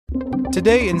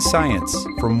Today in Science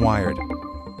from Wired.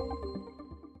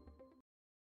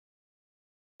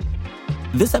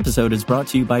 This episode is brought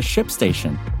to you by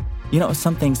ShipStation. You know,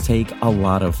 some things take a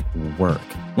lot of work,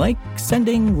 like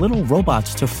sending little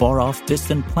robots to far-off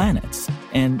distant planets.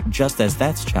 And just as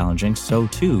that's challenging, so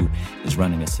too is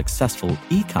running a successful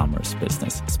e-commerce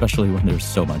business, especially when there's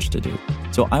so much to do.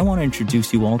 So I want to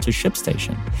introduce you all to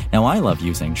ShipStation. Now, I love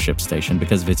using ShipStation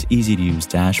because of its easy-to-use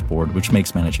dashboard, which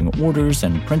makes managing orders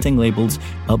and printing labels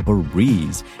a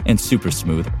breeze and super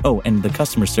smooth. Oh, and the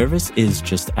customer service is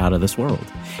just out of this world.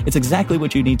 It's exactly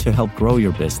what you need to help grow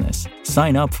your business.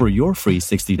 Sign up for your free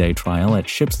 60-day trial at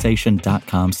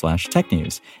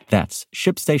shipstation.com/technews. That's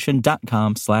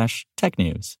shipstation.com/technews.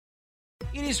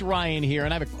 It is Ryan here,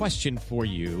 and I have a question for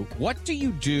you. What do you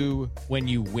do when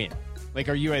you win? Like,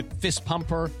 are you a fist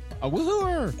pumper, a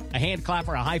woohooer, a hand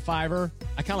clapper, a high fiver?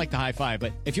 I kind of like the high five,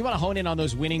 but if you want to hone in on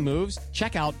those winning moves,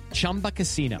 check out Chumba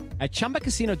Casino. At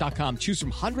ChumbaCasino.com, choose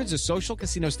from hundreds of social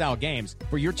casino-style games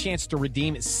for your chance to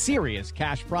redeem serious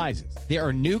cash prizes. There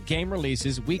are new game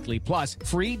releases weekly, plus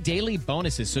free daily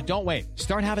bonuses, so don't wait.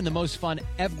 Start having the most fun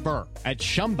ever at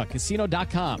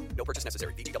ChumbaCasino.com. No purchase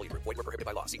necessary. VGW Group. Void where prohibited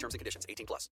by law. See terms and conditions.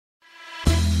 18+.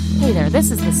 Hey there,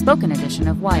 this is the spoken edition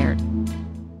of Wired.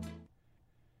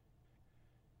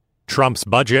 Trump's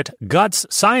budget guts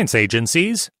science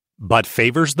agencies, but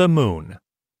favors the moon.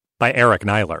 By Eric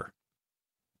Niler.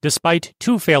 Despite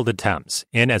 2 failed attempts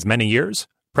in as many years,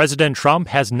 President Trump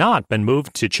has not been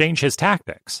moved to change his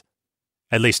tactics.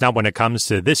 At least not when it comes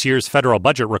to this year's federal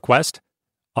budget request,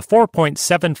 a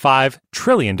 $4.75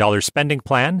 trillion spending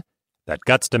plan that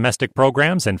guts domestic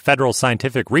programs and federal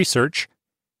scientific research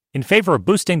in favor of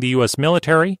boosting the U.S.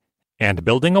 military and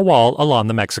building a wall along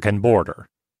the Mexican border.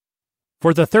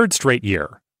 For the third straight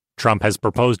year, Trump has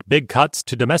proposed big cuts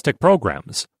to domestic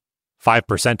programs,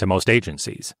 5% to most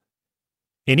agencies.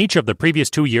 In each of the previous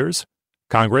 2 years,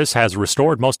 Congress has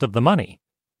restored most of the money.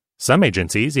 Some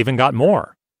agencies even got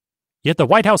more. Yet the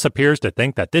White House appears to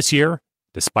think that this year,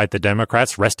 despite the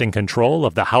Democrats wresting control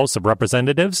of the House of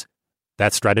Representatives,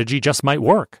 that strategy just might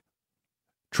work.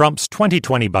 Trump's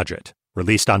 2020 budget,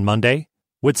 released on Monday,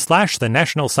 would slash the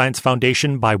National Science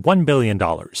Foundation by $1 billion.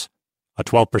 A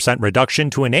 12% reduction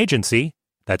to an agency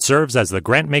that serves as the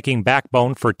grant-making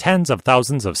backbone for tens of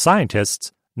thousands of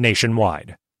scientists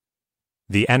nationwide.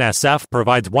 The NSF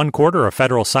provides 1/4 of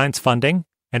federal science funding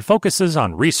and focuses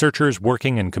on researchers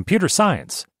working in computer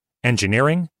science,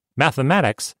 engineering,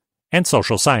 mathematics, and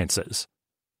social sciences.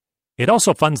 It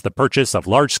also funds the purchase of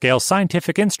large-scale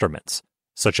scientific instruments,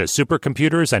 such as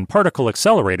supercomputers and particle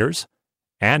accelerators,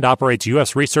 and operates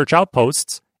U.S. research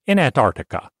outposts in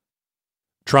Antarctica.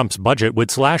 Trump's budget would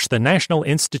slash the National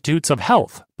Institutes of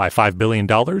Health by $5 billion,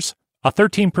 a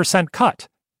 13% cut,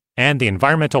 and the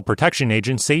Environmental Protection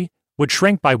Agency would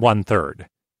shrink by 1/3.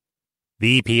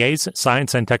 The EPA's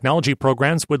science and technology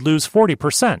programs would lose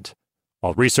 40%,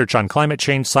 while research on climate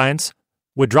change science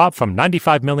would drop from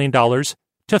 $95 million to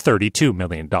 $32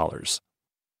 million.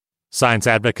 Science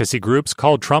advocacy groups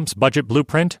called Trump's budget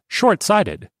blueprint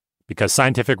short-sighted because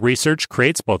scientific research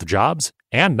creates both jobs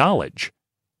and knowledge.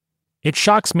 It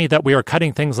shocks me that we are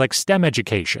cutting things like STEM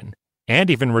education and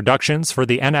even reductions for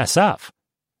the NSF,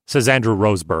 says Andrew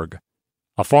Roseberg,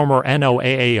 a former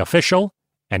NOAA official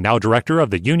and now director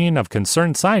of the Union of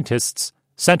Concerned Scientists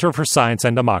Center for Science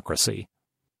and Democracy.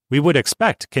 We would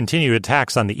expect continued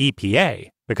attacks on the EPA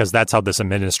because that's how this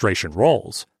administration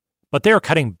rolls, but they are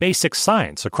cutting basic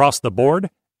science across the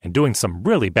board and doing some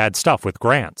really bad stuff with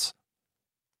grants.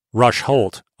 Rush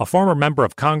Holt, a former member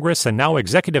of Congress and now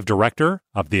executive director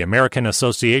of the American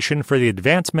Association for the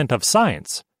Advancement of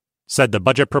Science, said the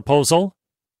budget proposal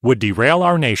would derail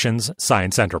our nation's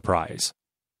science enterprise.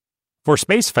 For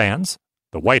space fans,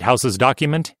 the White House's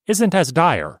document isn't as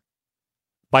dire.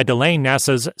 By delaying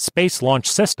NASA's Space Launch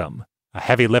System, a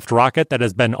heavy-lift rocket that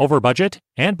has been over budget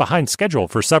and behind schedule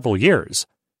for several years,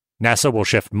 NASA will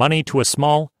shift money to a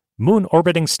small,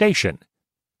 moon-orbiting station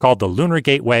called the Lunar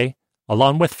Gateway,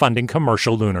 along with funding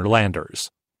commercial lunar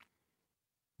landers.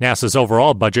 NASA's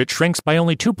overall budget shrinks by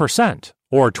only 2%,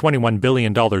 or $21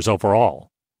 billion overall.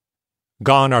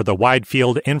 Gone are the Wide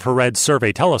Field Infrared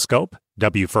Survey Telescope,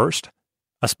 WFIRST,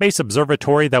 a space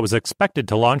observatory that was expected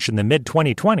to launch in the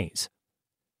mid-2020s,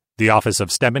 the Office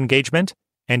of STEM Engagement,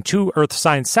 and 2 Earth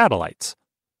science satellites.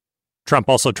 Trump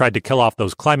also tried to kill off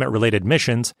those climate-related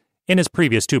missions in his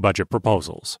previous 2 budget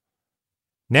proposals.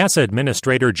 NASA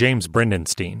Administrator James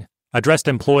Bridenstine addressed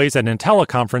employees at an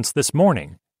teleconference this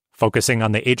morning, focusing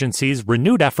on the agency's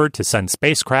renewed effort to send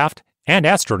spacecraft and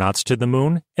astronauts to the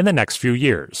moon in the next few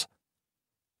years.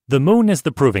 The moon is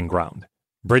the proving ground,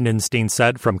 Bridenstine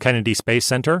said from Kennedy Space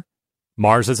Center.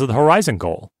 Mars is the horizon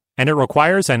goal, and it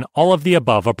requires an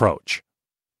all-of-the-above approach.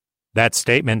 That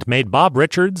statement made Bob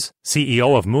Richards,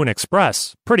 CEO of Moon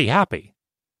Express, pretty happy.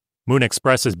 Moon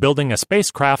Express is building a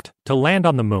spacecraft to land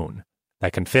on the moon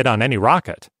that can fit on any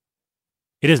rocket.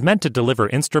 It is meant to deliver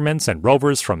instruments and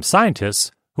rovers from scientists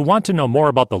who want to know more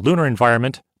about the lunar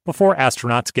environment before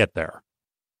astronauts get there.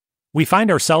 We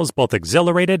find ourselves both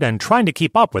exhilarated and trying to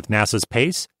keep up with NASA's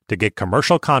pace to get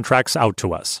commercial contracts out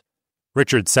to us,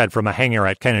 Richards said from a hangar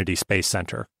at Kennedy Space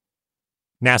Center.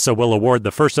 NASA will award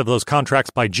the first of those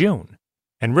contracts by June,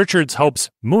 and Richards hopes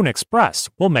Moon Express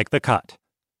will make the cut.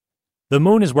 The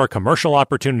moon is where commercial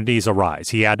opportunities arise,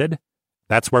 he added.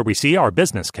 That's where we see our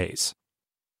business case.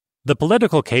 The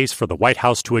political case for the White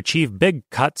House to achieve big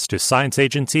cuts to science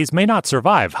agencies may not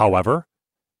survive, however.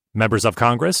 Members of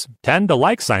Congress tend to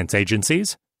like science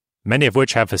agencies, many of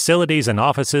which have facilities and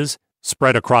offices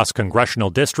spread across congressional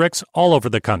districts all over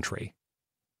the country.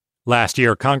 Last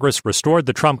year, Congress restored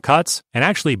the Trump cuts and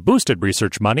actually boosted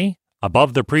research money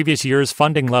above the previous year's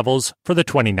funding levels for the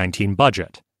 2019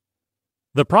 budget.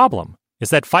 The problem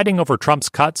is that fighting over Trump's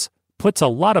cuts puts a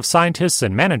lot of scientists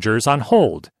and managers on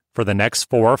hold for the next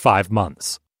 4 or 5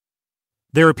 months.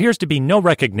 There appears to be no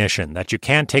recognition that you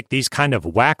can't take these kind of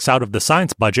whacks out of the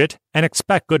science budget and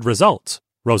expect good results,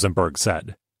 Rosenberg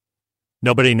said.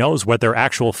 Nobody knows what their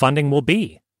actual funding will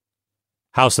be.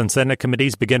 House and Senate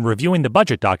committees begin reviewing the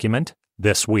budget document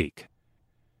this week.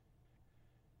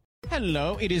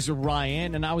 Hello, it is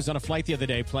Ryan, and I was on a flight the other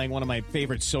day playing one of my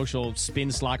favorite social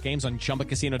spin slot games on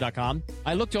ChumbaCasino.com.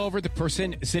 I looked over at the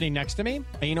person sitting next to me,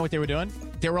 and you know what they were doing?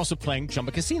 They were also playing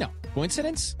Chumba Casino.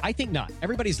 Coincidence? I think not.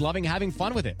 Everybody's loving having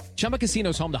fun with it. Chumba Casino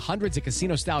is home to hundreds of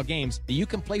casino-style games that you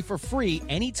can play for free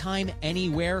anytime,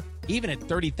 anywhere, even at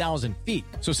 30,000 feet.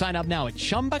 So sign up now at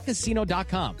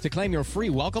ChumbaCasino.com to claim your free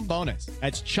welcome bonus.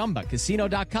 That's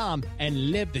ChumbaCasino.com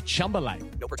and live the Chumba life.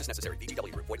 No purchase necessary.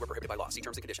 VGW Group. Void where prohibited by law. See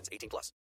terms and conditions. 18+.